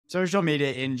social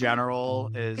media in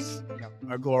general is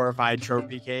a glorified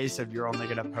trophy case if you're only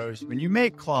going to post when you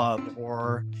make club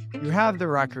or you have the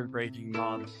record breaking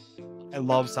month. I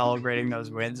love celebrating those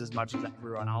wins as much as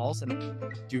everyone else, and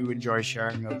I do enjoy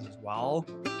sharing those as well.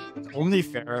 It's only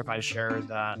fair if I share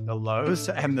the lows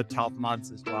and the tough months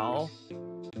as well.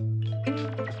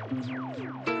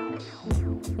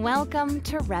 Welcome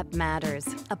to Rep Matters,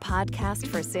 a podcast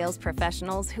for sales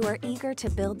professionals who are eager to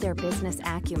build their business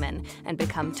acumen and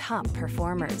become top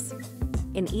performers.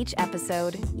 In each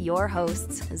episode, your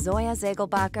hosts, Zoya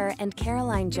Segelbacher and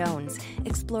Caroline Jones,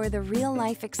 explore the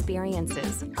real-life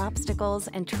experiences, obstacles,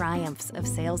 and triumphs of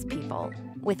salespeople.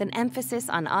 With an emphasis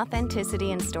on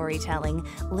authenticity and storytelling,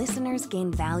 listeners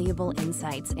gain valuable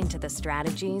insights into the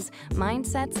strategies,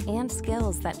 mindsets, and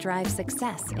skills that drive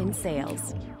success in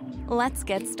sales. Let's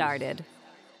get started.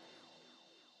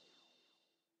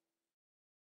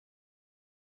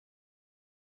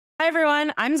 Hi,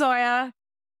 everyone. I'm Zoya.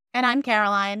 And I'm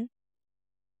Caroline.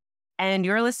 And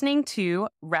you're listening to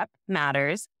Rep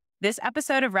Matters. This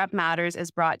episode of Rep Matters is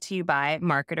brought to you by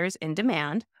Marketers in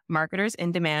Demand. Marketers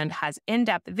in Demand has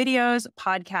in-depth videos,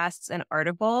 podcasts, and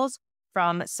articles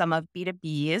from some of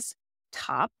B2B's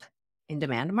top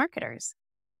in-demand marketers.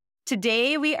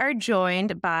 Today, we are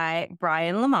joined by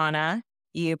Brian LaManna.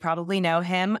 You probably know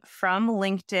him from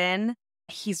LinkedIn.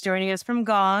 He's joining us from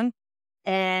Gong,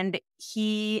 and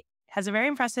he has a very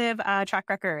impressive track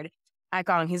record at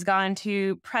Gong. He's gone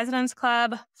to President's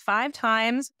Club 5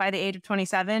 times by the age of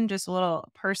 27, just a little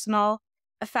personal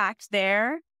fact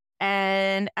there.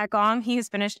 And at Gong, he has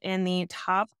finished in the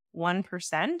top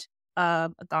 1%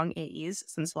 of Gong AEs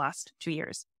since the last 2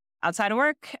 years. Outside of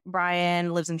work,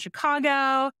 Brian lives in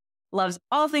Chicago, loves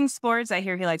all things sports. I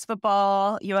hear he likes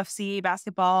football, UFC,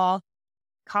 basketball,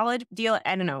 college deal.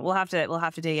 I don't know. We'll have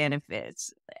to dig in if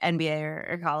it's NBA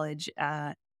or college,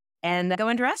 and go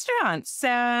into restaurants.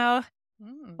 So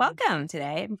welcome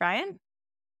today, Brian.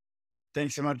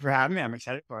 Thanks so much for having me. I'm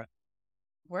excited for it.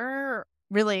 We're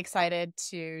really excited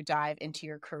to dive into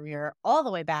your career all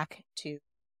the way back to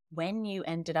when you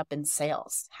ended up in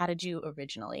sales. How did you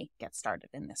originally get started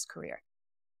in this career?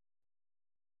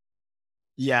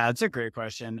 Yeah, it's a great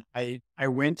question. I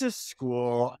went to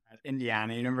school at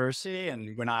Indiana University,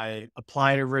 and when I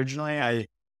applied originally, I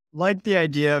liked the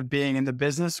idea of being in the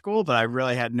business school, but I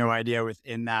really had no idea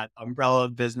within that umbrella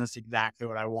of business exactly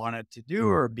what I wanted to do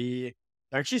or be.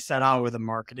 I actually set out with a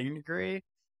marketing degree.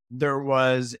 There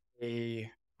was a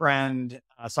friend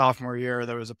sophomore year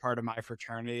that was a part of my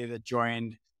fraternity that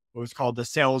joined what was called the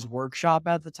sales workshop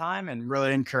at the time and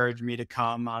really encouraged me to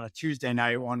come on a Tuesday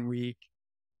night one week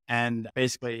and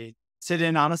basically sit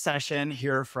in on a session,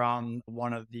 hear from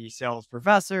one of the sales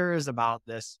professors about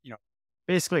this,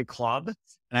 basically club.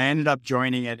 And I ended up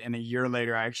joining it. And a year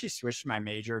later, I actually switched my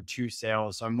major to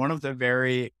sales. So I'm one of the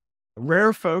very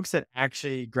rare folks that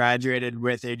actually graduated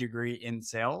with a degree in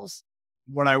sales.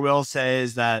 What I will say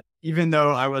is that even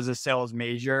though I was a sales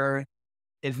major,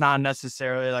 it's not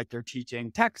necessarily like they're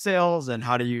teaching tech sales and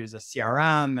how to use a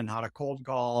CRM and how to cold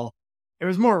call. It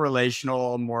was more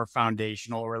relational, more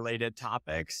foundational related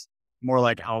topics, more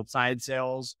like outside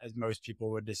sales, as most people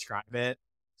would describe it.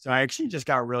 So I actually just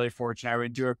got really fortunate. I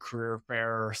went to a career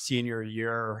fair senior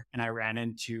year and I ran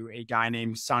into a guy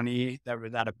named Sonny that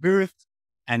was at a booth,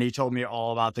 and he told me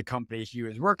all about the company he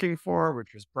was working for,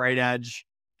 which was Bright Edge.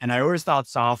 And I always thought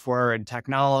software and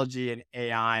technology and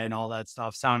AI and all that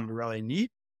stuff sounded really neat.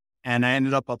 And I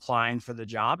ended up applying for the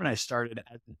job, and I started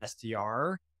as an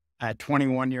SDR at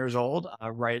 21 years old,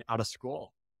 right out of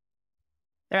school.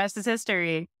 The rest is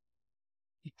history.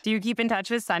 Do you keep in touch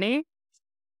with Sonny?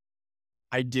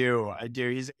 I do.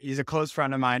 He's a close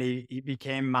friend of mine. He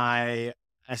became my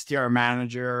SDR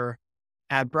manager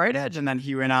at Bright Edge, and then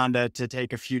he went on to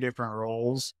take a few different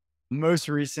roles. Most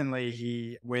recently,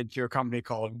 he went to a company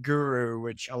called Guru,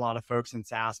 which a lot of folks in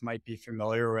SaaS might be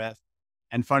familiar with.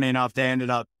 And funny enough, they ended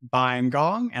up buying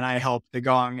Gong, and I helped the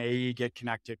Gong AE get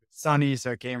connected with Sonny.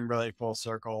 So it came really full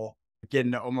circle,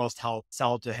 getting to almost help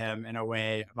sell to him in a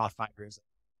way about 5 years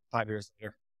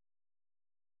later.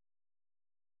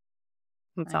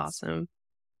 That's Nice. awesome.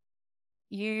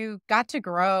 You got to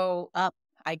grow up,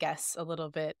 I guess, a little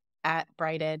bit at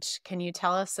Bright Edge. Can you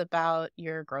tell us about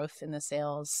your growth in the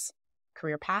sales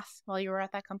career path while you were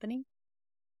at that company?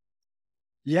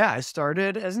 Yeah, I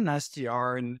started as an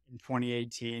SDR in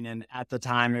 2018. And at the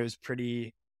time, it was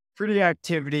pretty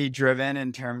activity driven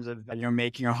in terms of,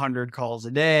 making 100 calls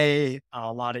a day,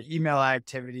 a lot of email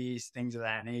activities, things of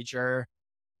that nature.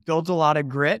 Built a lot of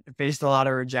grit, faced a lot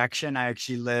of rejection. I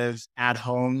actually lived at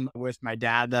home with my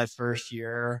dad that first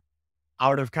year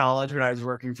out of college when I was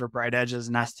working for Bright Edge as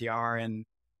an SDR. And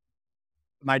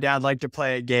my dad liked to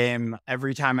play a game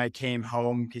every time I came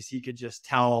home because he could just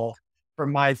tell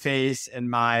from my face and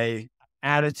my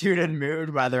attitude and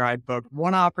mood whether I booked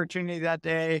one opportunity that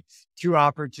day, two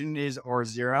opportunities, or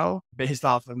zero based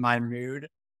off of my mood.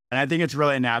 And I think it's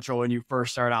really natural when you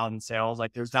first start out in sales.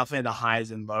 Like there's definitely the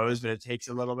highs and lows, but it takes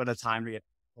a little bit of time to get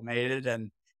acclimated. And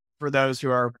for those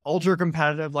who are ultra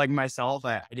competitive like myself,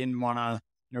 I didn't want to,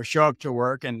 show up to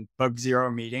work and book zero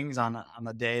meetings on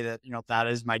the day that, that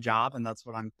is my job and that's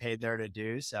what I'm paid there to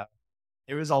do. So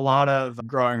it was a lot of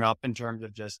growing up in terms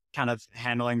of just kind of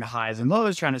handling the highs and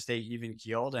lows, trying to stay even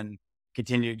keeled and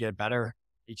continue to get better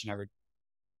each and every.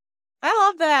 I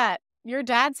love that. Your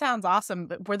dad sounds awesome,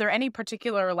 but were there any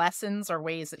particular lessons or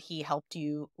ways that he helped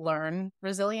you learn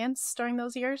resilience during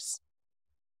those years?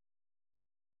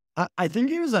 I think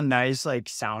he was a nice like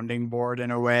sounding board in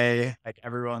a way. Like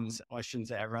well, I shouldn't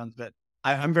say everyone's, but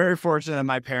I'm very fortunate that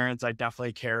my parents, I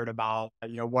definitely cared about,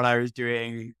 what I was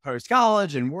doing post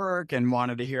college and work and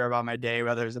wanted to hear about my day,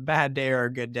 whether it was a bad day or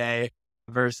a good day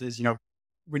versus,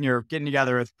 when you're getting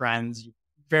together with friends, you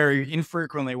very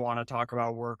infrequently want to talk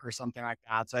about work or something like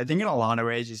that. So I think in a lot of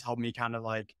ways, he's helped me kind of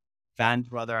like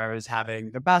vent whether I was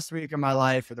having the best week of my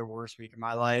life or the worst week of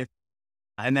my life.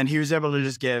 And then he was able to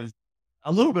just give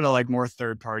a little bit of like more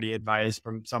third party advice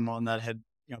from someone that had,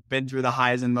 been through the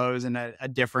highs and lows in a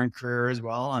different career as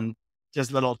well. And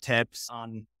just little tips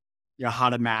on, how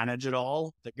to manage it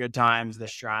all, the good times, the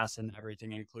stress and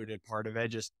everything included part of it.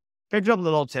 Just picked up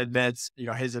little tidbits.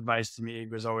 His advice to me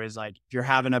was always like, if you're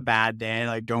having a bad day,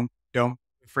 like don't be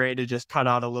afraid to just cut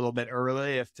out a little bit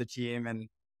early. If the team and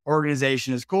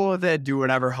organization is cool with it, do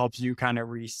whatever helps you kind of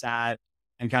reset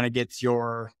and kind of gets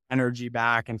your energy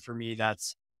back. And for me,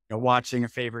 that's watching a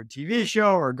favorite TV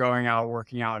show or going out,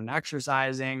 working out and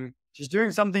exercising, just doing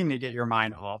something to get your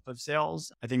mind off of sales.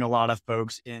 I think a lot of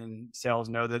folks in sales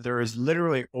know that there is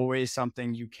literally always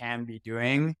something you can be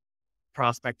doing,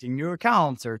 prospecting new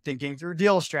accounts or thinking through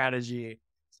deal strategy.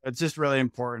 So it's just really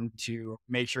important to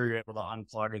make sure you're able to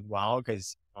unplug as well,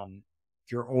 because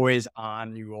if you're always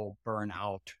on, you will burn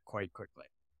out quite quickly.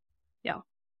 Yeah,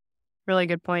 really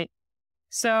good point.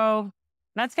 So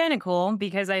that's kind of cool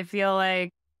because I feel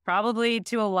like probably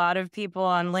to a lot of people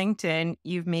on LinkedIn,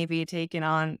 you've maybe taken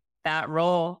on that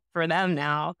role for them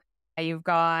now. I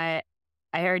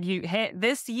heard you hit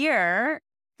this year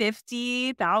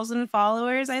 50,000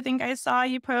 followers. I think I saw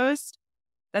you post.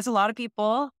 That's a lot of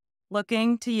people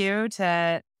looking to you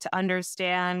to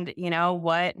understand,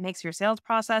 what makes your sales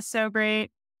process so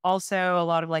great. Also, a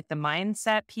lot of like the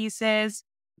mindset pieces.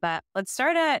 But let's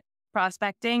start at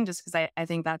prospecting, just because I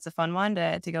think that's a fun one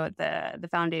to go at the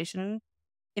foundation.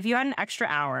 If you had an extra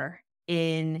hour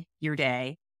in your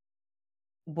day,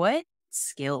 what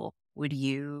skill would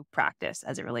you practice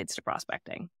as it relates to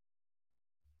prospecting?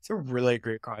 It's a really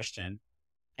great question.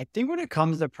 I think when it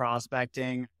comes to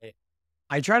prospecting,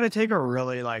 I try to take a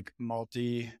really like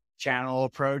multi-channel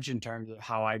approach in terms of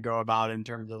how I go about it, in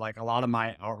terms of like a lot of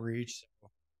my outreach. So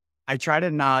I try to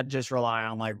not just rely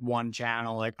on like one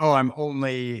channel, like, oh, I'm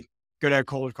only good at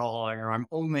cold calling or I'm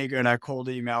only good at cold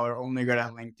email or only good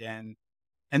at LinkedIn.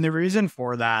 And the reason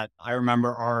for that, I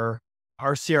remember our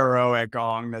CRO at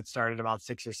Gong that started about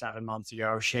 6 or 7 months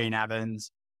ago, Shane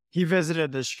Evans, he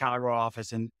visited the Chicago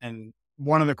office and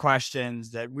one of the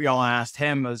questions that we all asked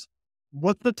him was,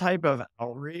 what's the type of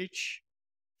outreach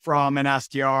from an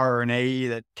SDR or an AE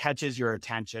that catches your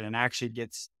attention and actually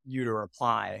gets you to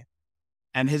reply?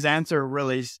 And his answer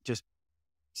really just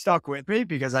stuck with me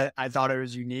because I thought it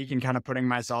was unique and kind of putting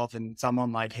myself in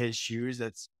someone like his shoes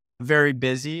that's very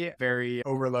busy, very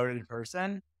overloaded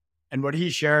person. And what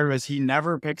he shared was he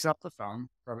never picks up the phone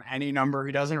from any number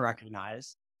he doesn't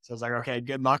recognize. So it's like, okay,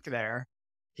 good luck there.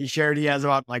 He shared he has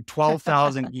about like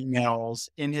 12,000 emails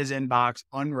in his inbox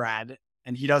unread,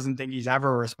 and he doesn't think he's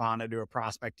ever responded to a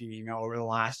prospecting email over the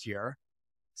last year.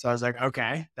 So I was like,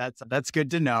 okay, that's good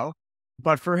to know.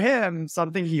 But for him,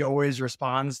 something he always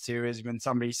responds to is when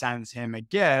somebody sends him a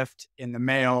gift in the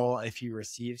mail, if he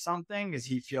receives something, is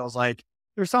he feels like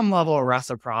there's some level of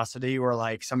reciprocity where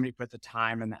like somebody put the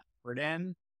time and the effort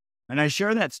in. And I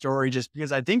share that story just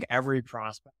because I think every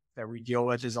prospect that we deal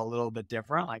with is a little bit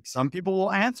different. Like some people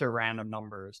will answer random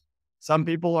numbers. Some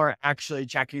people are actually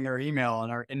checking their email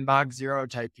and are inbox zero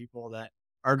type people that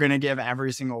are going to give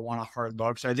every single one a hard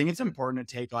look. So I think it's important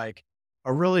to take like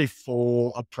a really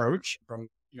full approach from,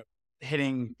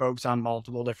 hitting folks on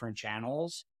multiple different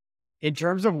channels. In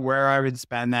terms of where I would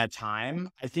spend that time,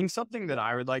 I think something that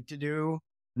I would like to do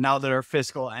now that our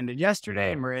fiscal ended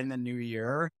yesterday and we're in the new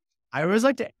year, I always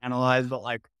like to analyze what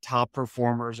like top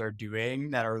performers are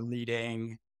doing that are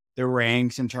leading the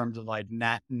ranks in terms of like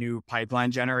net new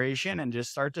pipeline generation and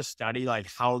just start to study like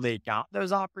how they got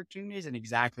those opportunities and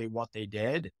exactly what they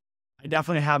did. I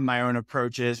definitely have my own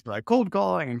approaches for like cold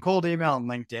calling and cold email and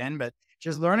LinkedIn, but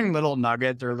just learning little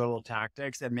nuggets or little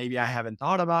tactics that maybe I haven't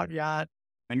thought about yet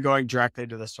and going directly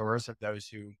to the source of those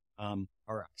who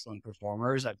are excellent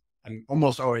performers. I'm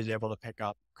almost always able to pick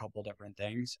up a couple different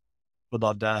things. Would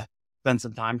love to spend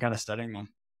some time kind of studying them.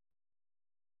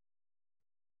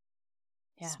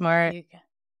 Yeah. Smart.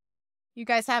 You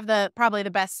guys have probably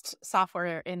the best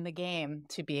software in the game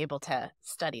to be able to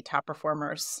study top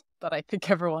performers, but I think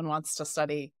everyone wants to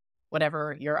study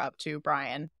whatever you're up to,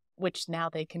 Brian, which now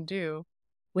they can do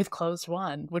with Closed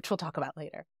One, which we'll talk about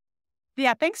later.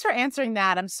 Yeah, thanks for answering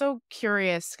that. I'm so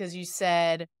curious because you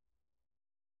said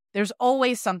there's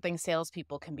always something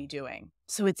salespeople can be doing.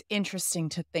 So it's interesting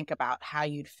to think about how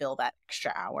you'd fill that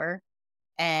extra hour.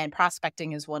 And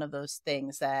prospecting is one of those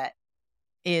things that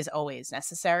is always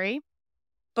necessary.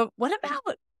 But what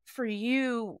about for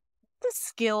you, the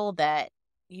skill that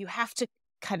you have to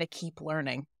kind of keep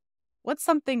learning? What's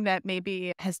something that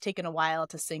maybe has taken a while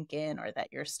to sink in or that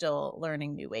you're still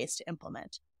learning new ways to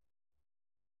implement?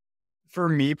 For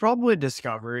me, probably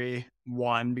discovery,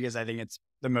 one, because I think it's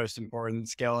the most important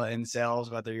skill in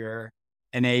sales, whether you're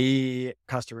an AE,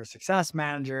 customer success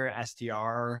manager,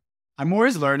 SDR. I'm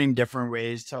always learning different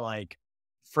ways to like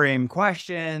frame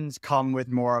questions, come with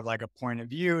more of like a point of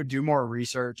view, do more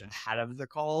research ahead of the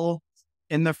call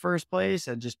in the first place,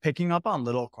 and just picking up on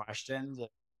little questions of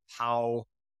how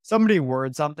somebody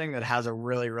words something that has a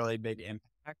really, really big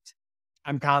impact.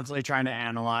 I'm constantly trying to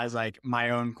analyze like my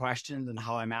own questions and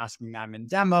how I'm asking them in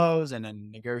demos and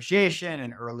in negotiation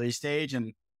and early stage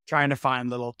and trying to find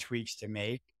little tweaks to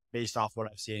make based off what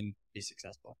I've seen be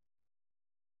successful.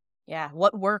 Yeah,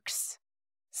 what works?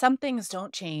 Some things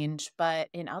don't change, but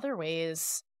in other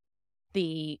ways,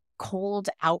 the cold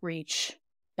outreach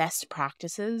best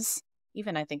practices,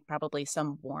 even I think probably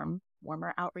some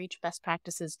warmer outreach best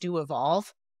practices do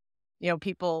evolve. We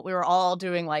were all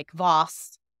doing like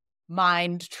Voss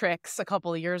mind tricks a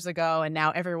couple of years ago, and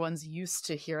now everyone's used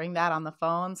to hearing that on the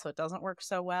phone, so it doesn't work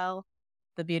so well.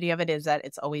 The beauty of it is that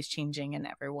it's always changing and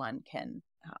everyone can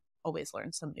always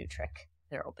learn some new trick.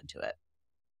 They're open to it.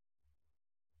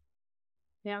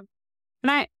 Yeah.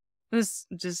 And this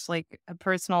just like a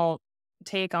personal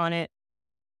take on it.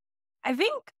 I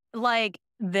think like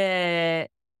the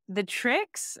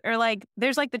tricks are like,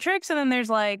 there's like the tricks and then there's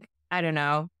like, I don't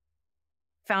know,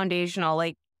 foundational,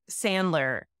 like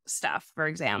Sandler stuff, for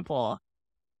example,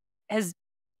 has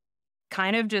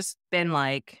kind of just been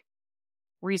like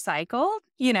recycled,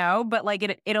 but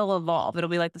like it'll evolve. It'll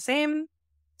be like the same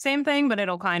thing, but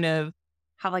it'll kind of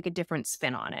have like a different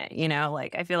spin on it,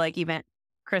 like I feel like even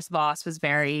Chris Voss was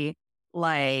very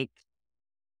like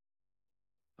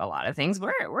a lot of things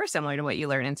were similar to what you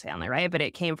learn in Sandler, right? But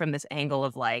it came from this angle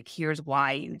of like, here's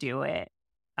why you do it.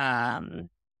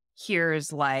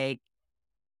 Here's like,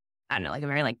 I don't know, like a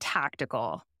very like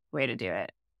tactical way to do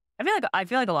it. I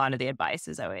feel like a lot of the advice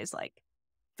is always like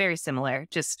very similar,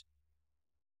 just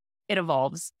it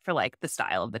evolves for like the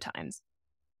style of the times.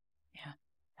 Yeah,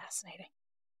 fascinating.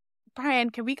 Brian,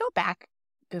 can we go back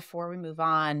before we move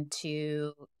on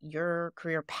to your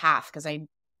career path? Because I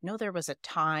know there was a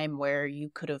time where you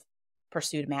could have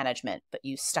pursued management, but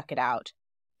you stuck it out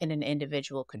in an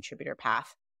individual contributor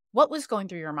path. What was going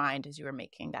through your mind as you were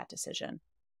making that decision?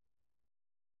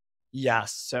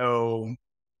 Yes. So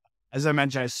as I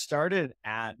mentioned, I started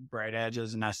at Bright Edge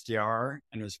as an SDR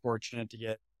and was fortunate to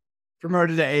get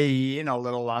promoted to AE in a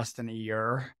little less than a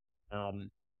year.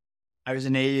 I was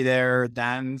an AE there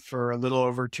then for a little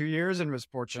over 2 years and was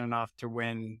fortunate enough to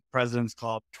win President's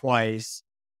Club twice.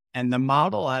 And the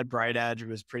model at Bright Edge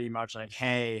was pretty much like,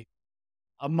 hey,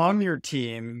 among your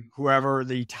team, whoever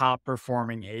the top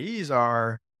performing AEs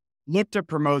are, look to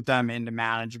promote them into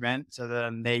management so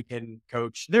then they can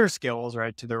coach their skills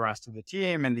right to the rest of the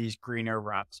team and these greener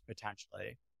reps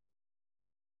potentially.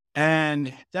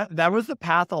 And that was the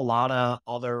path a lot of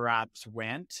other reps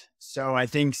went. So I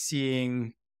think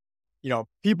seeing,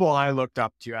 people I looked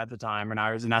up to at the time when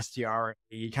I was an SDR,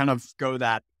 you kind of go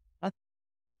that.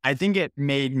 I think it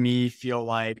made me feel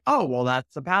like, oh, well,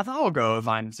 that's the path I'll go if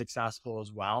I'm successful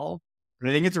as well. But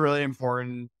I think it's really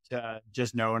important to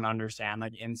just know and understand,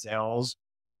 like in sales,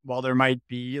 while there might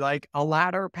be like a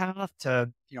ladder path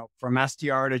to, from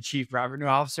SDR to chief revenue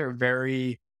officer,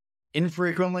 very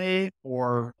infrequently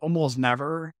or almost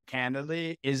never,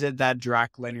 candidly, is it that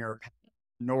direct linear path,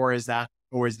 nor is that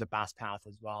always the best path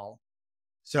as well.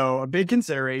 So a big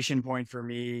consideration point for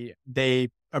me, they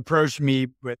approached me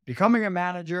with becoming a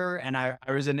manager and I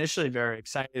was initially very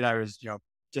excited. I was,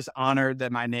 just honored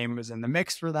that my name was in the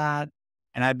mix for that.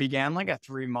 And I began like a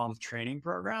 3-month training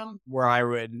program where I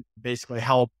would basically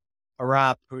help a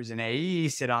rep who's an AE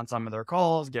sit on some of their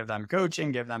calls, give them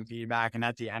coaching, give them feedback. And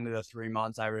at the end of the 3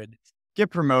 months, I would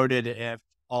get promoted if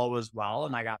all was well.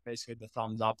 And I got basically the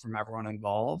thumbs up from everyone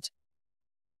involved.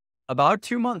 About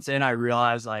 2 months in, I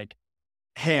realized like,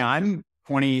 hey, I'm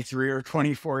 23 or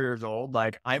 24 years old.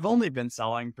 Like I've only been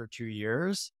selling for 2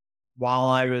 years. While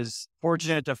I was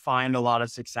fortunate to find a lot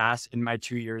of success in my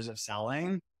 2 years of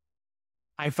selling,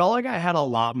 I felt like I had a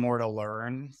lot more to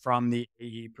learn from the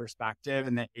AE perspective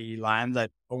and the AE lens. That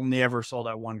only ever sold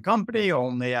at one company,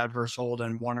 only ever sold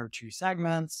in one or two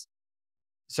segments.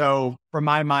 So from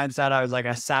my mindset, I was like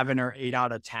a 7 or 8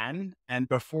 out of 10. And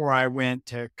before I went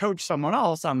to coach someone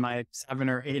else on my 7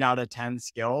 or 8 out of 10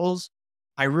 skills,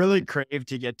 I really craved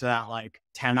to get to that like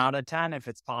 10 out of 10 if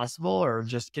it's possible, or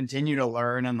just continue to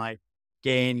learn and like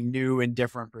gain new and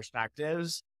different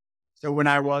perspectives. So when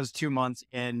I was 2 months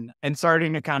in and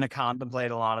starting to kind of contemplate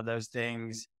a lot of those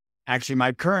things, actually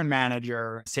my current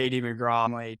manager, Sadie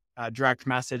McGraw, like, direct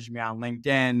messaged me on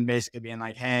LinkedIn, basically being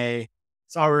like, hey,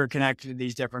 saw we were connected to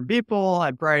these different people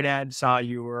at Bright Edge, saw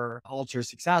you were ultra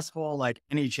successful. Like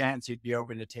any chance you'd be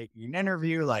open to taking an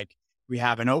interview? Like we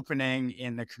have an opening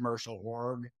in the commercial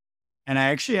org. And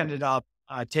I actually ended up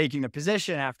taking the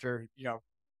position after,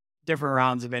 different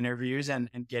rounds of interviews and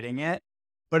getting it.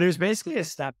 But it was basically a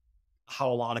step how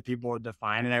a lot of people would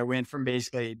define it. I went from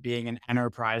basically being an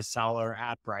enterprise seller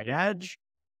at Bright Edge.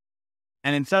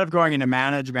 And instead of going into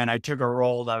management, I took a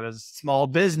role that was small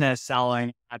business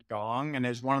selling at Gong. And it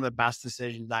was one of the best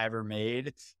decisions I ever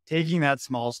made, taking that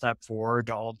small step forward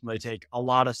to ultimately take a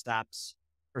lot of steps,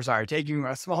 taking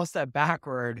a small step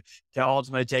backward to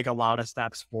ultimately take a lot of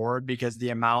steps forward, because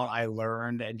the amount I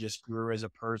learned and just grew as a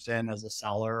person, as a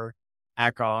seller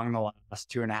at Gong the last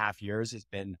 2.5 years has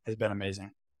been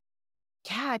amazing.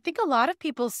 Yeah, I think a lot of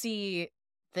people see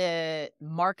the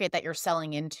market that you're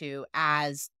selling into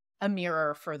as a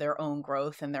mirror for their own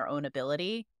growth and their own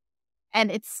ability.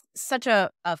 And it's such a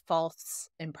false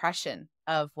impression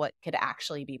of what could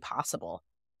actually be possible.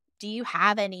 Do you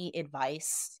have any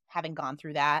advice, having gone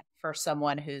through that, for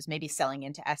someone who's maybe selling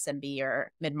into SMB or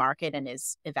mid-market and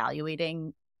is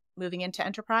evaluating moving into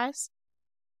enterprise?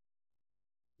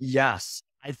 Yes.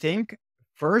 I think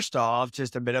first off,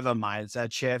 just a bit of a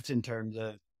mindset shift in terms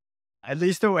of, at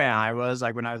least the way I was,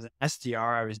 like when I was an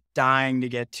SDR, I was dying to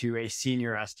get to a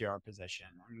senior SDR position.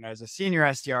 When I was a senior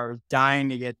SDR, I was dying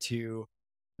to get to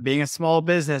being a small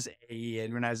business AE.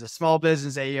 And when I was a small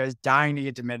business AE, I was dying to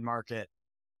get to mid-market.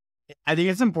 I think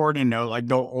it's important to note, like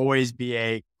there'll always be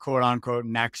a quote unquote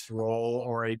next role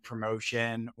or a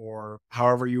promotion or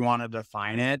however you want to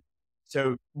define it.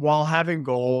 So while having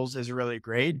goals is really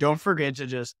great, don't forget to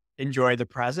just enjoy the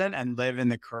present and live in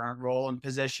the current role and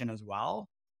position as well.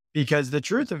 Because the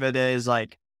truth of it is,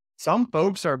 like, some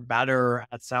folks are better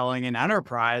at selling an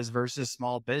enterprise versus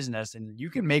small business, and you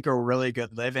can make a really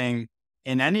good living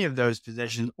in any of those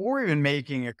positions, or even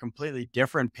making a completely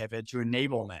different pivot to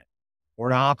enablement or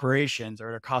to operations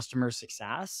or to customer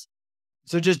success.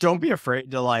 So just don't be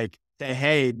afraid to like say,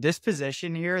 hey, this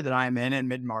position here that I'm in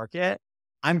mid-market,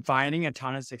 I'm finding a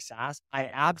ton of success. I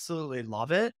absolutely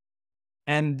love it.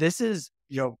 And this is,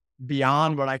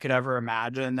 beyond what I could ever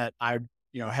imagine that I,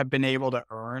 have been able to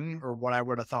earn, or what I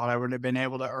would have thought I would have been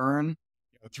able to earn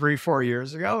 3, 4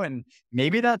 years ago. And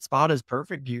maybe that spot is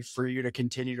perfect for you to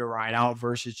continue to ride out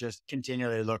versus just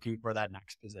continually looking for that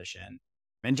next position.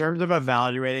 In terms of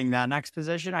evaluating that next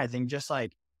position, I think just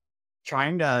like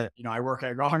trying to, I work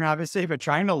at Gong obviously, but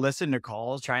trying to listen to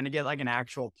calls, trying to get like an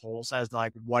actual pulse as to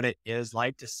like what it is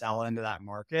like to sell into that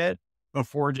market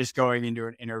before just going into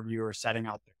an interview or setting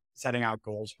out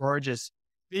goals for it. Just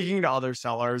speaking to other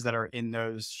sellers that are in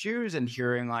those shoes and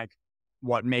hearing like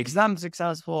what makes them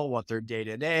successful, what their day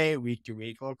to day, week to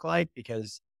week look like.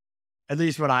 Because at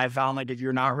least what I found, like if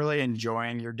you're not really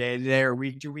enjoying your day to day or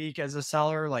week to week as a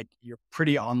seller, like you're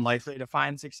pretty unlikely to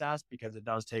find success, because it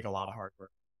does take a lot of hard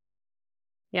work.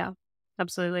 Yeah,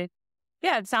 absolutely.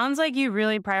 Yeah, it sounds like you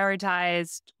really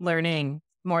prioritized learning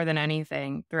more than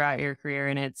anything throughout your career,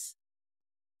 and it's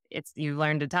you've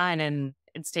learned a ton, and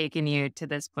it's taken you to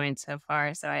this point so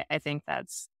far. So I think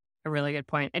that's a really good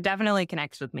point. It definitely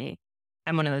connects with me.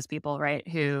 I'm one of those people, right,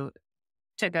 who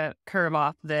took a curve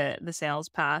off the sales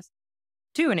path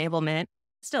to enablement,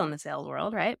 still in the sales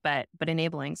world, right? But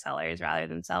enabling sellers rather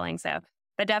than selling. So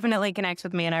that definitely connects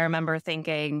with me. And I remember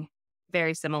thinking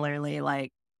very similarly,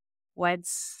 like, what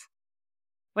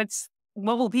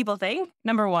will people think?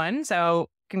 Number one. So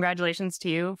congratulations to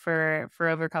you for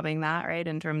overcoming that, right?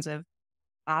 In terms of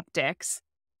optics.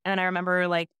 And I remember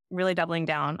like really doubling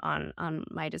down on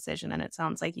my decision, and it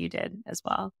sounds like you did as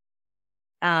well.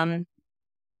 I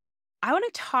want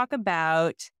to talk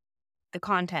about the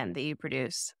content that you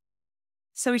produce.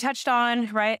 So we touched on,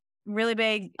 right, really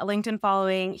big LinkedIn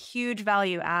following, huge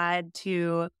value add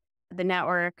to the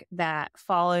network that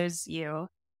follows you.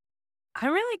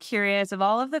 I'm really curious, of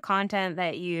all of the content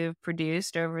that you've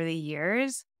produced over the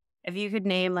years, if you could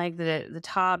name like the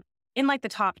top, in like the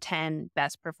top 10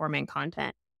 best performing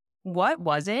content, what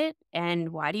was it and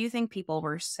why do you think people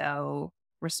were so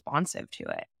responsive to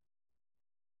it?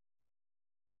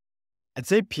 I'd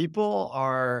say people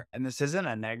are, and this isn't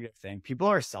a negative thing, people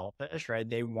are selfish, right?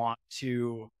 They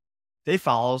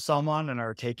follow someone and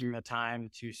are taking the time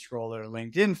to scroll their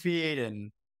LinkedIn feed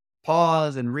and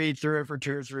pause and read through it for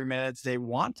 2 or 3 minutes. They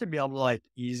want to be able to like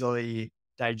easily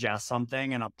digest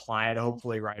something and apply it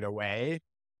hopefully right away.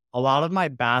 A lot of my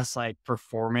best like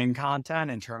performing content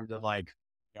in terms of like,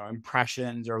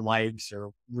 impressions or likes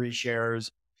or reshares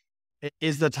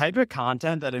is the type of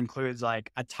content that includes like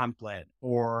a template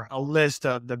or a list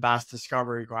of the best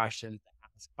discovery questions to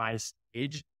ask by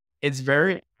stage. It's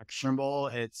very actionable.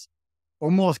 It's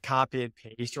almost copy and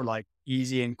paste or like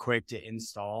easy and quick to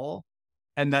install.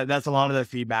 And that's a lot of the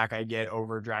feedback I get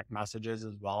over direct messages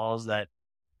as well, is that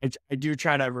I do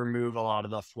try to remove a lot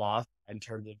of the fluff in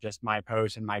terms of just my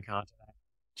posts and my content.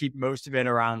 Keep most of it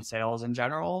around sales in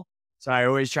general. So I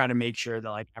always try to make sure that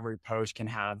like every post can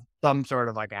have some sort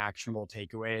of like actionable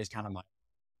takeaway is kind of my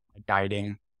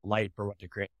guiding light for what to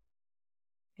create.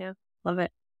 Yeah, love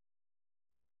it.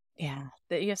 Yeah,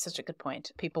 you have such a good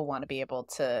point. People want to be able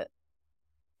to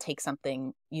take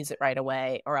something, use it right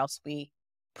away, or else we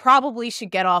probably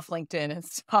should get off LinkedIn and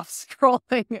stop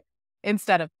scrolling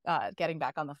instead of getting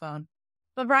back on the phone.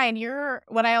 But Brian,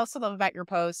 what I also love about your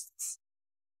posts,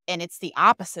 and it's the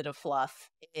opposite of fluff,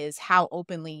 is how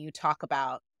openly you talk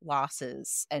about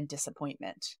losses and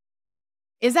disappointment.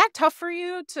 Is that tough for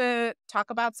you to talk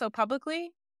about so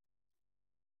publicly?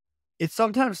 It's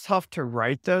sometimes tough to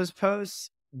write those posts,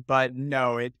 but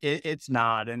no, it's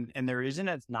not. And the reason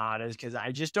it's not is because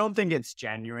I just don't think it's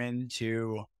genuine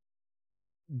to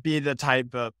be the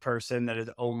type of person that is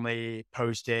only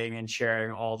posting and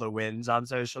sharing all the wins on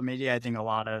social media. I think a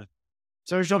lot of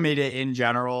social media in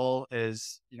general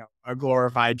is, a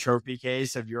glorified trophy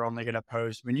case if you're only going to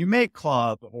post when you make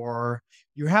club or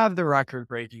you have the record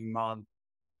breaking month.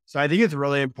 So I think it's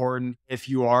really important if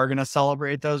you are going to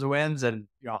celebrate those wins. And,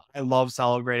 I love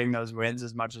celebrating those wins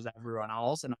as much as everyone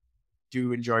else. And I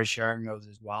do enjoy sharing those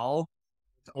as well.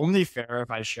 It's only fair if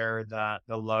I share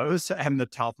the lows and the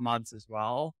tough months as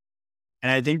well.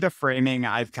 And I think the framing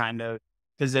I've kind of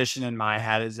positioned in my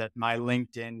head is that my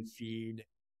LinkedIn feed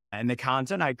and the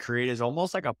content I create is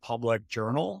almost like a public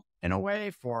journal in a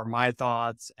way for my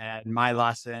thoughts and my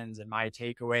lessons and my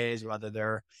takeaways, whether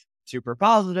they're super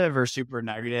positive or super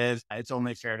negative. It's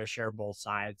only fair to share both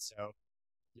sides. So,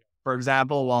 for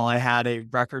example, while I had a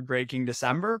record breaking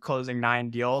December, closing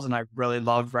 9 deals, and I really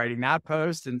loved writing that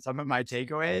post and some of my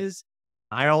takeaways,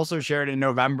 I also shared in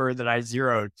November that I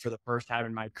zeroed for the first time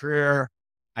in my career.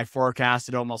 I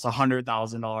forecasted almost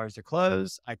 $100,000 to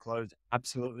close. I closed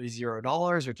absolutely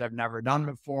 $0, which I've never done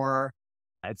before.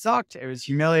 It sucked. It was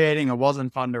humiliating. It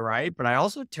wasn't fun to write, but I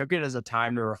also took it as a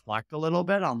time to reflect a little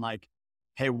bit on like,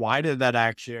 hey, why did that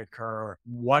actually occur?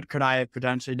 What could I have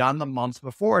potentially done the months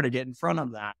before to get in front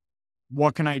of that?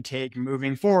 What can I take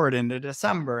moving forward into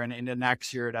December and into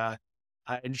next year to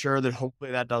ensure that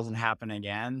hopefully that doesn't happen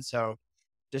again? So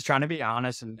just trying to be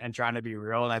honest and trying to be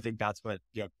real. And I think that's what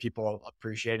people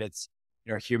appreciate. It's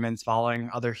humans following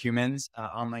other humans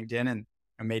on LinkedIn and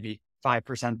maybe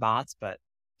 5% bots, but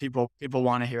people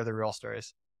want to hear the real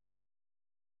stories.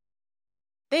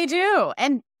 They do.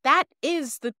 And that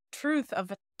is the truth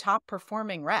of a top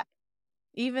performing rep.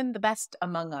 Even the best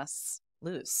among us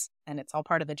lose, and it's all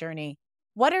part of the journey.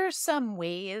 What are some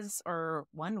ways, or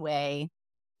one way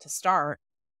to start,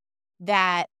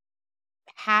 that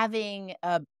having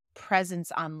a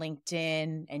presence on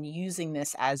LinkedIn and using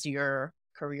this as your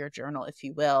career journal, if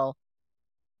you will,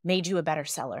 made you a better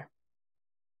seller?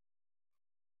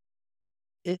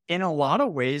 In a lot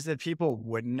of ways that people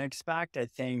wouldn't expect. I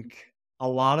think a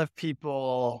lot of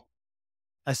people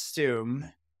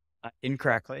assume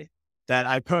incorrectly that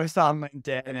I post on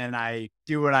LinkedIn and I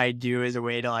do what I do as a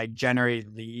way to like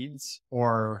generate leads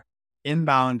or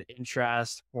inbound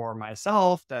interest for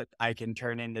myself that I can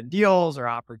turn into deals or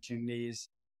opportunities.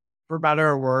 For better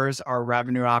or worse, our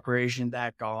revenue operation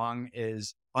at Gong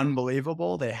is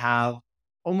unbelievable. They have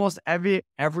almost every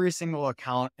single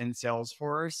account in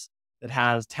Salesforce that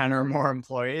has 10 or more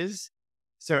employees.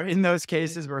 So in those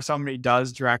cases where somebody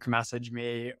does direct message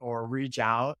me or reach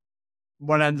out,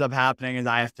 what ends up happening is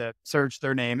I have to search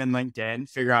their name in LinkedIn,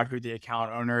 figure out who the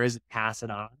account owner is, and pass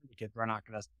it on because we're not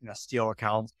going to steal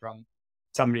accounts from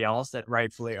somebody else that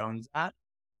rightfully owns that.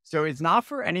 So it's not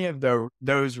for any of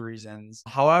those reasons.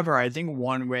 However, I think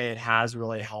one way it has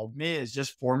really helped me is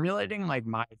just formulating like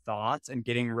my thoughts and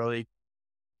getting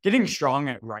strong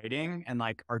at writing and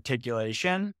like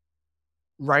articulation.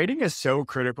 Writing is so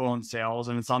critical in sales,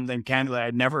 and it's something candidly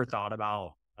I'd never thought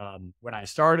about when I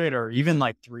started or even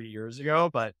like 3 years ago.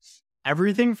 But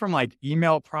everything from like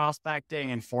email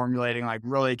prospecting and formulating like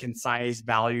really concise,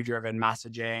 value driven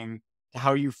messaging to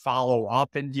how you follow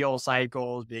up in deal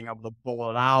cycles, being able to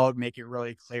bullet out, make it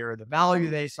really clear the value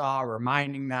they saw,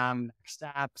 reminding them next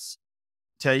steps,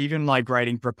 to even like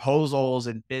writing proposals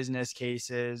and business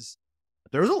cases.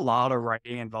 There's a lot of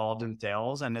writing involved in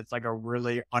sales, and it's like a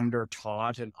really under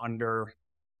taught and under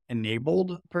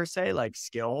enabled per se, like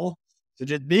skill. So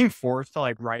just being forced to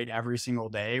like write every single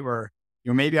day where,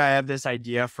 maybe I have this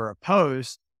idea for a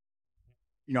post,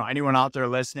 anyone out there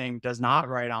listening does not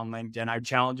write on LinkedIn. I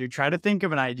challenge you, try to think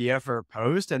of an idea for a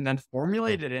post and then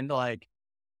formulate it into like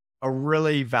a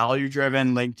really value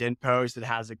driven LinkedIn post that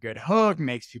has a good hook,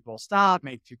 makes people stop,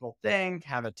 makes people think,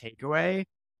 have a takeaway.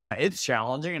 It's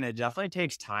challenging and it definitely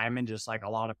takes time and just like a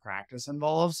lot of practice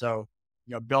involved. So,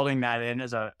 building that in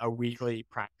as a weekly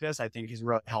practice, I think has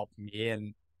really helped me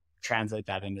and translate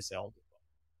that into sales.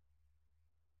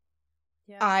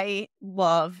 Yeah. I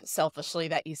love selfishly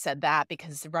that you said that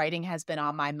because writing has been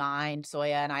on my mind.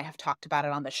 Zoya and I have talked about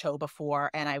it on the show before.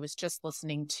 And I was just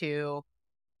listening to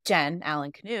Jen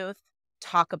Allen Knuth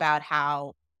talk about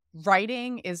how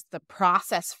writing is the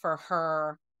process for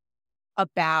her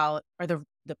about, or the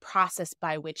process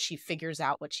by which she figures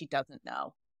out what she doesn't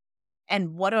know.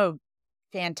 And what a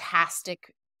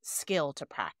fantastic skill to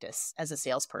practice as a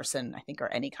salesperson, I think, or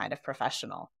any kind of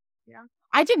professional. Yeah.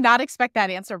 I did not expect that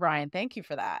answer, Brian. Thank you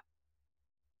for that.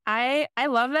 I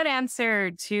love that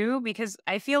answer too, because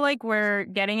I feel like we're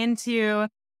getting into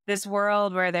this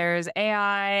world where there's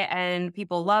AI and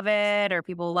people love it or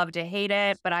people love to hate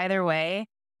it. But either way,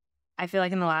 I feel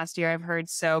like in the last year, I've heard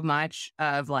so much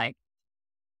of like,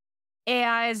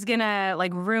 AI is going to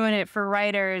like ruin it for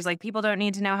writers. Like people don't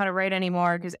need to know how to write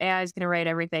anymore because AI is going to write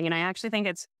everything. And I actually think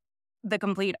it's the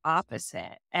complete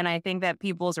opposite. And I think that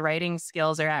people's writing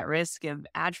skills are at risk of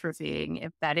atrophying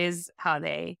if that is how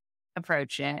they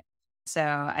approach it. So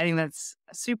I think that's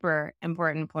a super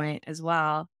important point as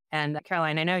well. And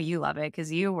Caroline, I know you love it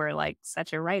because you were like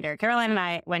such a writer. Caroline and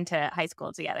I went to high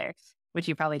school together, which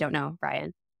you probably don't know,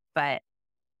 Brian. But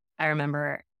I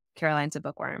remember Caroline's a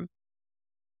bookworm.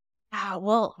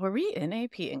 Well, were we in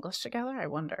AP English together? I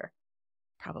wonder.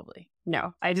 Probably.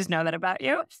 No, I just know that about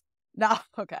you. No,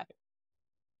 okay.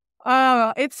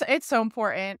 It's so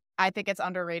important. I think it's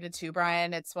underrated too,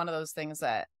 Brian. It's one of those things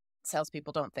that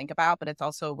salespeople don't think about, but it's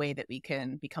also a way that we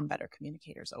can become better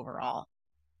communicators overall.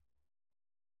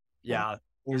 Yeah.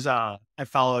 I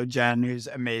follow Jen, who's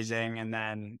amazing, and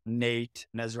then Nate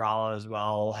Nasrallah as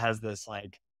well has this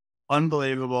like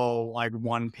unbelievable like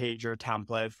one-pager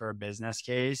template for a business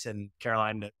case. And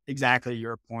Caroline, exactly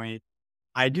your point,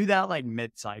 I do that like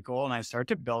mid-cycle and I start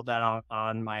to build that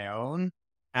on my own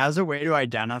as a way to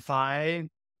identify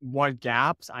what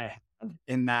gaps I have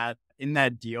in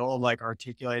that deal, like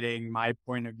articulating my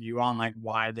point of view on like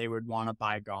why they would want to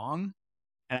buy Gong.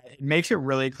 And it makes it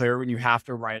really clear when you have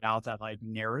to write out that like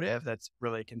narrative that's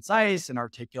really concise and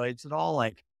articulates it all,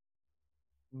 like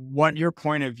what your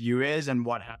point of view is and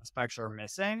what aspects are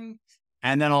missing.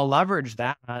 And then I'll leverage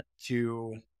that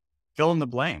to fill in the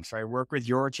blanks, right? Work with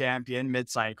your champion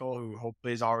mid-cycle who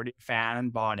hopefully is already a fan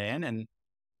and bought in. And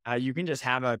you can just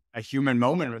have a human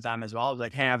moment with them as well. It's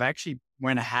like, hey, I've actually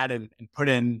went ahead and put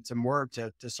in some work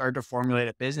to start to formulate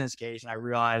a business case. And I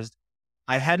realized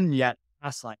I hadn't yet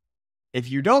asked, like,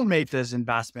 if you don't make this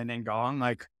investment in Gong,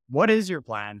 like, what is your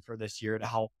plan for this year to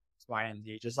help X, Y, and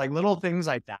Z? Just like little things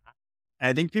like that. And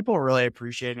I think people really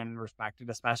appreciate and respect it,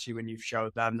 especially when you've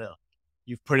showed them that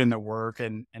you've put in the work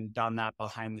and done that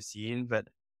behind the scenes. But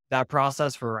that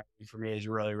process for writing for me is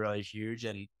really, really huge.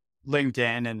 And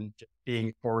LinkedIn and just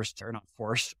being forced, or not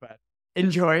forced, but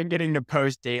enjoying getting to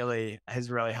post daily has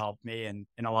really helped me in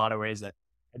a lot of ways that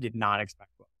I did not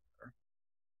expect.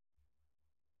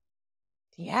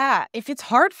 Yeah. If it's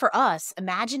hard for us,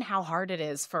 imagine how hard it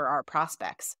is for our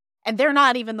prospects. And they're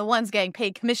not even the ones getting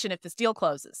paid commission if this deal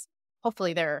closes.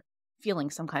 Hopefully they're feeling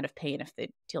some kind of pain if the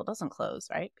deal doesn't close,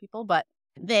 right, people? But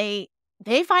they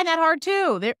find that hard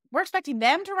too. We're expecting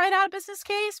them to write out a business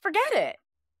case. Forget it.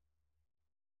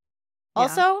 Yeah.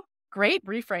 Also, great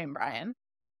reframe, Brian.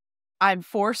 I'm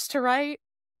forced to write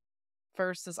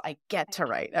versus I get to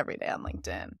write every day on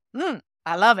LinkedIn.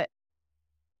 I love it.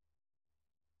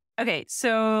 Okay,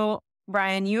 so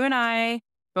Brian, you and I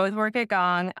both work at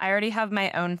Gong. I already have my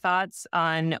own thoughts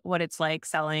on what it's like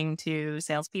selling to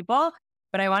salespeople,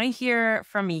 but I want to hear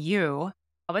from you.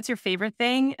 What's your favorite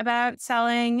thing about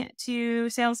selling to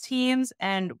sales teams,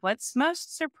 and what's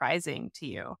most surprising to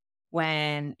you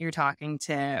when you're talking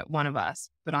to one of us,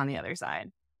 but on the other side?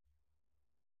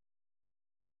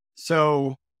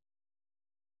 So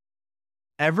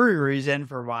every reason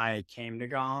for why I came to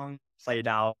Gong played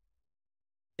out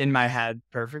in my head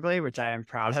perfectly, which I am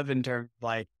proud of in terms of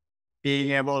like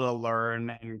being able to learn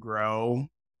and grow.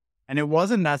 And it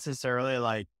wasn't necessarily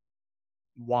like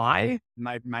why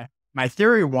my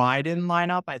theory why didn't line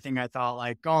up. I think I thought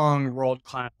like Gong, world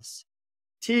class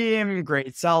team,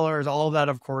 great sellers, all of that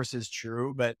of course is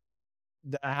true. But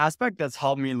the aspect that's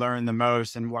helped me learn the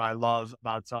most and what I love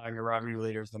about selling to revenue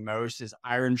leaders the most is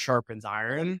iron sharpens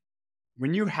iron.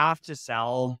 When you have to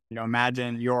sell,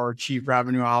 imagine your chief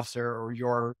revenue officer or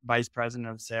your vice president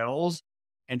of sales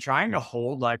and trying to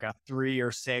hold like a 3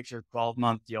 or 6 or 12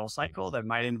 month deal cycle that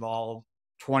might involve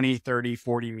 20, 30,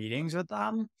 40 meetings with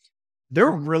them. They're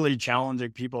really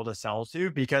challenging people to sell to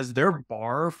because their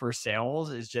bar for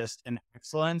sales is just an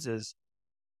excellence is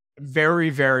very,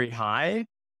 very high.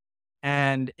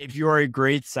 And if you're a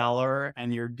great seller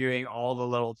and you're doing all the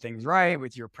little things right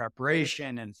with your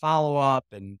preparation and follow up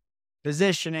and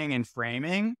positioning and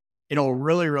framing, it'll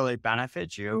really, really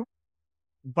benefit you.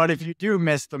 But if you do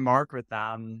miss the mark with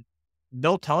them,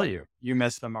 they'll tell you you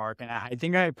missed the mark. And I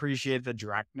think I appreciate the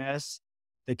directness,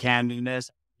 the candidness.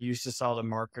 I used to sell to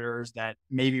marketers that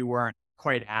maybe weren't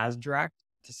quite as direct,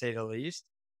 to say the least.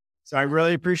 So I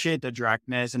really appreciate the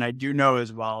directness. And I do know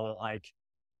as well that like,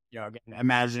 again,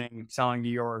 imagining selling to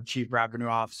your chief revenue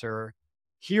officer,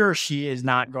 he or she is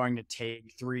not going to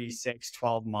take 3, 6,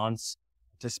 12 months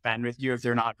to spend with you if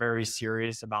they're not very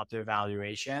serious about the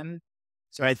evaluation.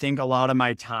 So I think a lot of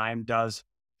my time does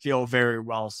feel very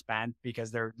well spent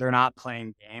because they're not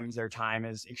playing games. Their time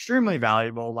is extremely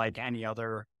valuable, like any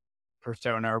other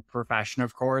persona or profession,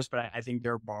 of course. But I think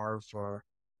their bar for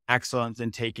excellence in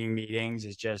taking meetings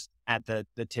is just at the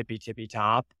tippy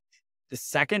top. The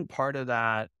second part of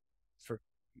that, for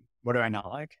what do I not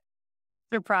like?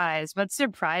 Surprise. What's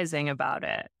surprising about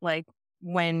it? Like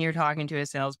when you're talking to a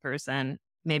salesperson,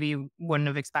 maybe you wouldn't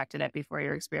have expected it before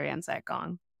your experience at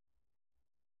Gong.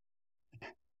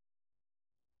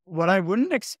 What I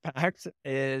wouldn't expect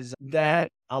is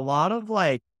that a lot of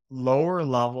like lower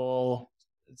level,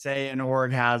 say an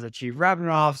org has a chief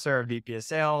revenue officer, a VP of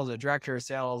sales, a director of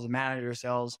sales, a manager of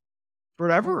sales. For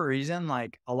whatever reason,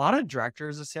 like a lot of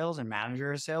directors of sales and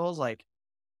managers of sales, like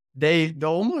they'll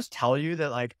almost tell you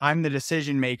that like I'm the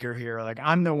decision maker here, like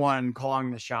I'm the one calling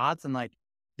the shots, and like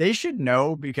they should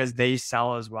know because they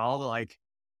sell as well that like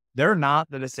they're not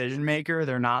the decision maker,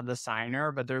 they're not the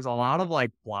signer, but there's a lot of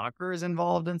like blockers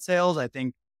involved in sales. I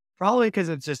think probably because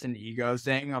it's just an ego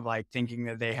thing of like thinking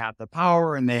that they have the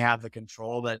power and they have the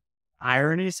control. But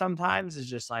irony sometimes is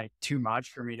just like too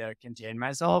much for me to contain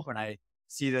myself when I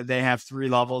see that they have 3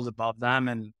 levels above them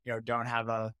and don't have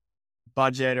a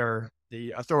budget or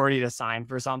the authority to sign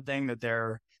for something that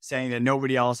they're saying that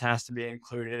nobody else has to be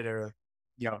included or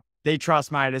they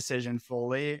trust my decision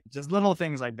fully. Just little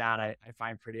things like that I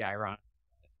find pretty ironic.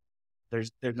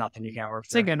 There's nothing you can't work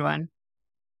It's a through. good one.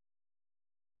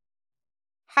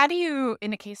 How do you,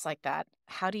 in a case like that,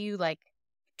 how do you like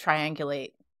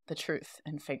triangulate the truth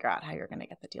and figure out how you're going to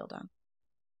get the deal done?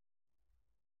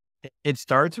 It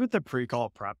starts with the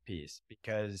pre-call prep piece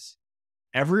because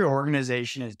every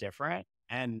organization is different.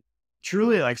 And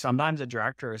truly, like sometimes a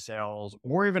director of sales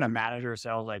or even a manager of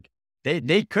sales, like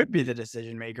they could be the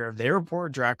decision maker if they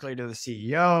report directly to the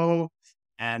CEO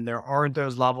and there aren't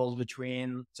those levels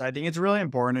between. So I think it's really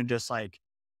important to just like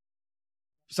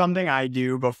something I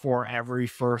do before every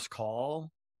first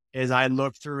call is I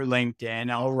look through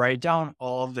LinkedIn. I'll write down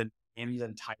all of the names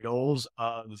and titles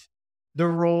of the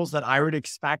roles that I would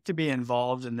expect to be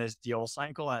involved in this deal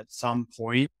cycle at some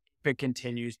point if it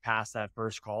continues past that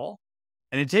first call.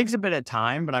 And it takes a bit of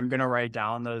time, but I'm going to write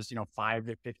down those, 5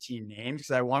 to 15 names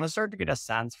because I want to start to get a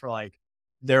sense for like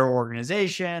their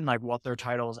organization, like what their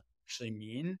titles actually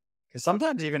mean. Because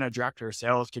sometimes even a director of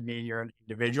sales could mean you're an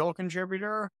individual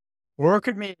contributor, or it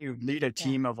could mean you lead a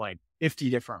team of like 50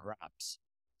 different reps.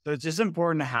 So it's just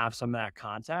important to have some of that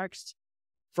context.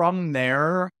 From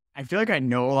there, I feel like I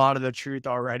know a lot of the truth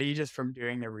already just from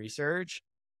doing the research.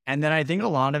 And then I think a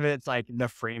lot of it's like the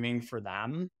framing for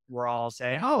them where I'll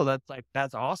say, oh,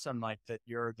 that's awesome. Like that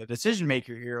you're the decision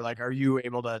maker here. Like, are you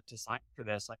able to sign for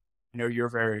this? Like, I know you're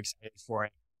very excited for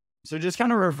it. So just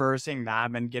kind of reversing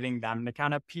them and getting them to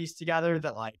kind of piece together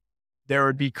that like there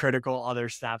would be critical other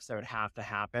steps that would have to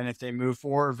happen if they move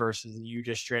forward versus you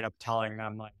just straight up telling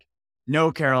them like,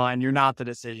 no, Caroline, you're not the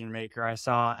decision maker. I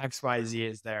saw XYZ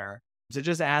is there. So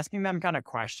just asking them kind of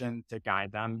questions to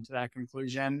guide them to that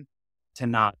conclusion to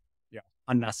not,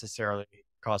 unnecessarily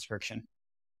cause friction.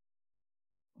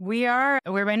 We're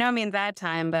by no means that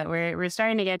time, but we're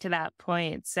starting to get to that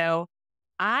point. So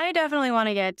I definitely want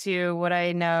to get to what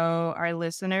I know our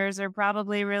listeners are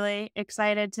probably really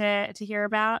excited to hear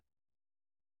about.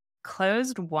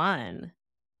 Closed One.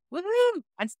 Woohoo!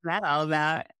 What's that all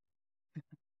about?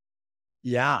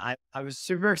 Yeah, I was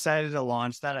super excited to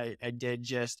launch that. I did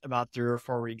just about 3 or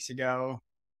 4 weeks ago.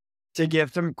 To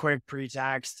give some quick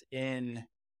pretext, in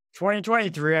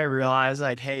 2023, I realized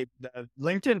like, hey, the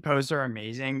LinkedIn posts are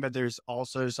amazing, but there's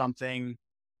also something,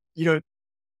 you know,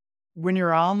 when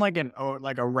you're on like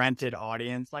like a rented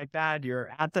audience like that, you're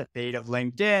at the fate of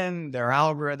LinkedIn, their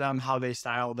algorithm, how they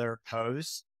style their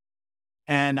posts.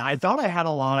 And I thought I had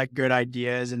a lot of good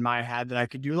ideas in my head that I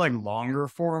could do like longer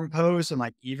form posts and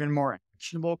like even more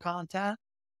actionable content.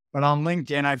 But on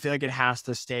LinkedIn, I feel like it has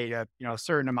to stay a a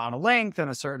certain amount of length and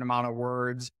a certain amount of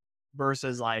words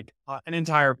versus like an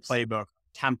entire playbook,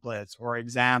 templates or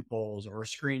examples or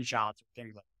screenshots or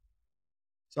things like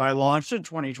that. So I launched in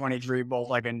 2023 both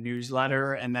like a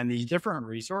newsletter and then these different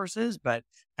resources, but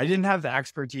I didn't have the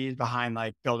expertise behind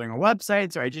like building a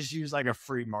website. So I just used like a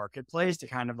free marketplace to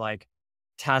kind of like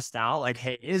test out like,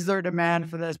 hey, is there demand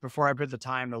for this before I put the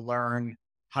time to learn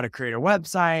how to create a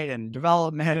website and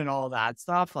development and all that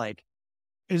stuff. Like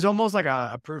it was almost like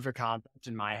a proof of concept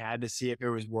in my head to see if it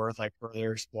was worth like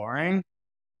further exploring.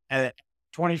 And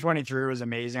 2023 was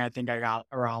amazing. I think I got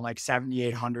around like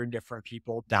 7,800 different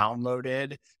people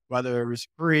downloaded, whether it was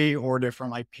free or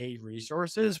different like paid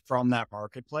resources from that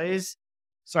marketplace.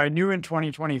 So I knew in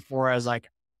 2024, I was like,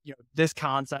 this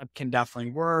concept can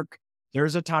definitely work.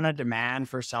 There's a ton of demand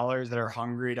for sellers that are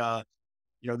hungry to,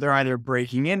 they're either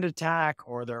breaking into tech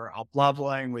or they're up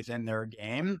leveling within their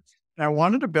game. And I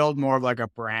wanted to build more of like a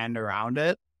brand around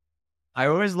it. I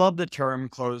always love the term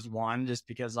closed one just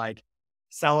because like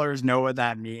sellers know what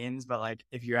that means. But like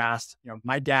if you asked,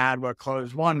 my dad what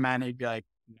closed one meant, he'd be like,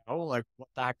 no, like what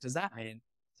the heck does that mean?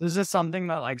 So this is something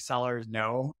that like sellers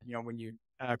know, when you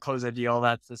close a deal,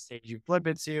 that's the stage you flip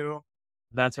it to.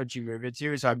 That's what you move it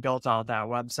to. So I built out that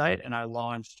website and I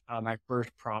launched my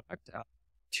first product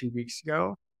 2 weeks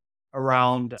ago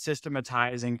around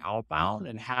systematizing outbound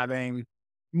and having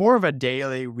more of a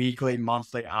daily, weekly,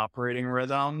 monthly operating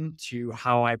rhythm to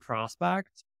how I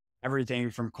prospect. Everything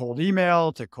from cold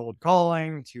email to cold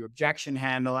calling to objection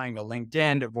handling to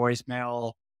LinkedIn to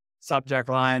voicemail, subject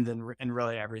lines, and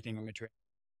really everything in between.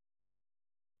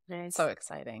 Nice. So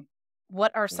exciting.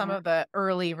 What are some Yeah. of the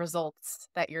early results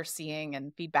that you're seeing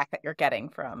and feedback that you're getting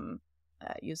from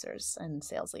users and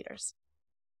sales leaders?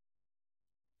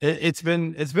 It's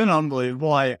been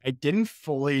unbelievable. I didn't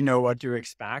fully know what to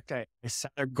expect. I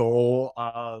set a goal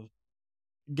of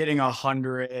getting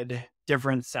 100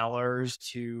 different sellers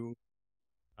to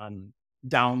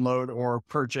download or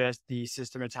purchase the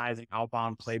systematizing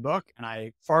outbound playbook, and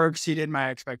I far exceeded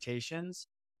my expectations.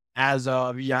 As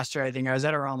of yesterday, I think I was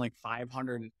at around like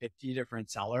 550 different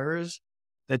sellers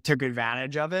that took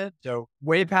advantage of it. So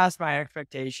way past my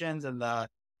expectations. And I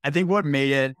think what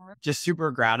made it just super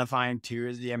gratifying too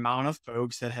is the amount of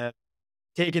folks that have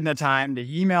taken the time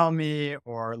to email me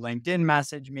or LinkedIn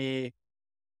message me.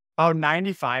 About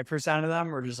 95% of them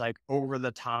were just like over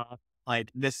the top,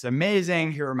 like, this is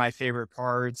amazing. Here are my favorite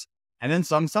parts. And then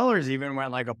some sellers even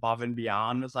went like above and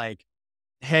beyond. It's like,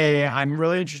 hey, I'm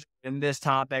really interested in this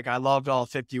topic. I loved all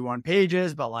 51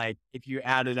 pages, but like if you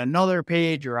added another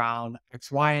page around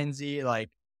X, Y, and Z, like,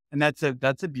 and that's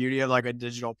the beauty of like a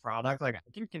digital product. Like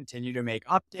I can continue to make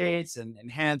updates and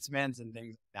enhancements and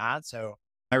things like that. So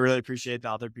I really appreciate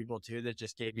the other people too that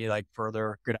just gave me like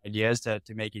further good ideas to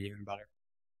make it even better.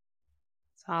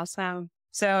 It's awesome.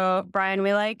 So, Brian,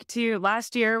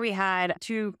 last year we had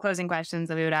 2 closing questions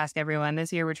that we would ask everyone.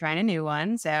 This year we're trying a new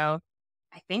one. So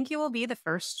I think you will be the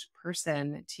first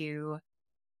person to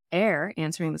air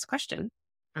answering this question.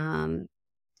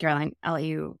 Caroline, I'll let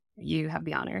you have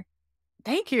the honor.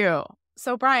 Thank you.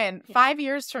 So, Brian, 5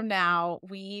 years from now,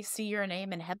 we see your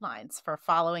name in headlines for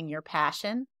following your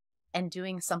passion and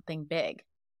doing something big.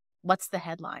 What's the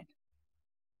headline?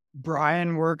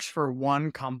 Brian works for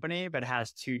one company, but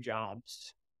has 2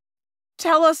 jobs.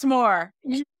 Tell us more.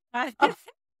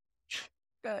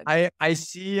 Good. I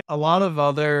see a lot of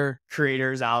other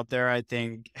creators out there, I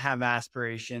think, have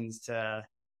aspirations to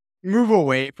move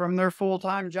away from their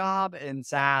full-time job in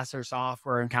SaaS or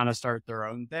software and kind of start their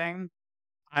own thing.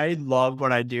 I love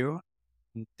what I do.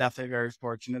 I'm definitely very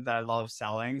fortunate that I love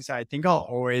selling. So I think I'll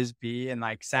always be in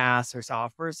like SaaS or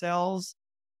software sales.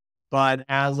 But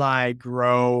as I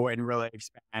grow and really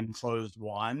expand closed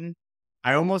one,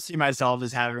 I almost see myself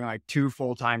as having like two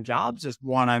full-time jobs. Just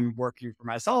one, I'm working for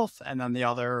myself, and then the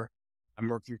other, I'm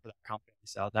working for the company.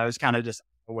 So that was kind of just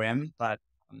a whim. But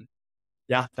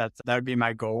yeah, that would be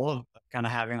my goal of kind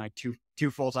of having like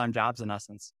two full-time jobs in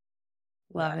essence.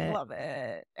 Love it. Love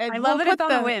it. And I love we'll that it's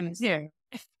put on the whims here.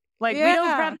 Like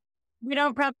Yeah. we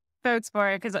don't prep folks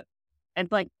for it because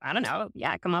it's like, I don't know,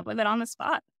 yeah, come up with it on the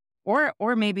spot. Or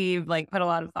maybe like put a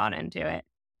lot of thought into it.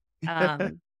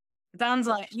 It sounds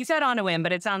like you said on a whim,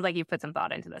 but it sounds like you put some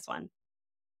thought into this one.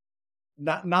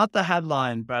 Not the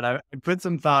headline, but I put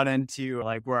some thought into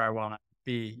like where I want to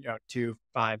be, 2,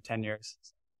 5, 10 years.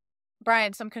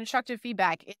 Brian, some constructive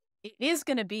feedback. It is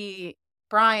going to be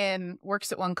Brian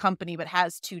works at one company but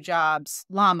has two jobs,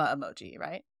 llama emoji,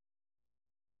 right?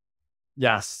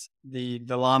 Yes, the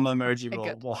llama emoji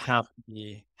Okay, good. will have to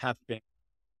be.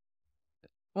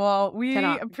 Well, we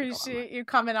Cannot go on. appreciate you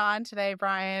coming on today,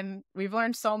 Brian. We've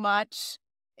learned so much.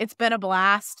 It's been a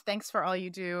blast. Thanks for all you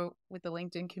do with the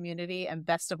LinkedIn community, and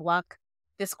best of luck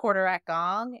this quarter at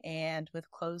Gong and with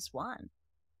Closed One.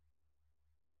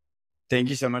 Thank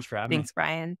you so much for having me. Thanks,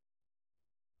 Brian.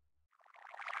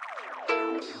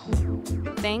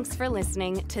 Thanks for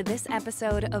listening to this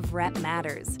episode of Rep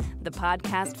Matters, the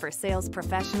podcast for sales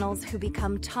professionals who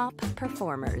become top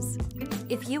performers.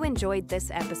 If you enjoyed this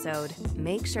episode,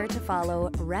 make sure to follow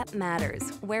Rep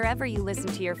Matters wherever you listen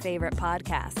to your favorite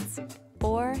podcasts,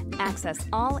 or access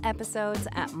all episodes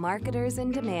at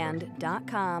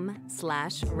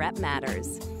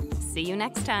marketersindemand.com/repmatters. See you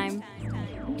next time.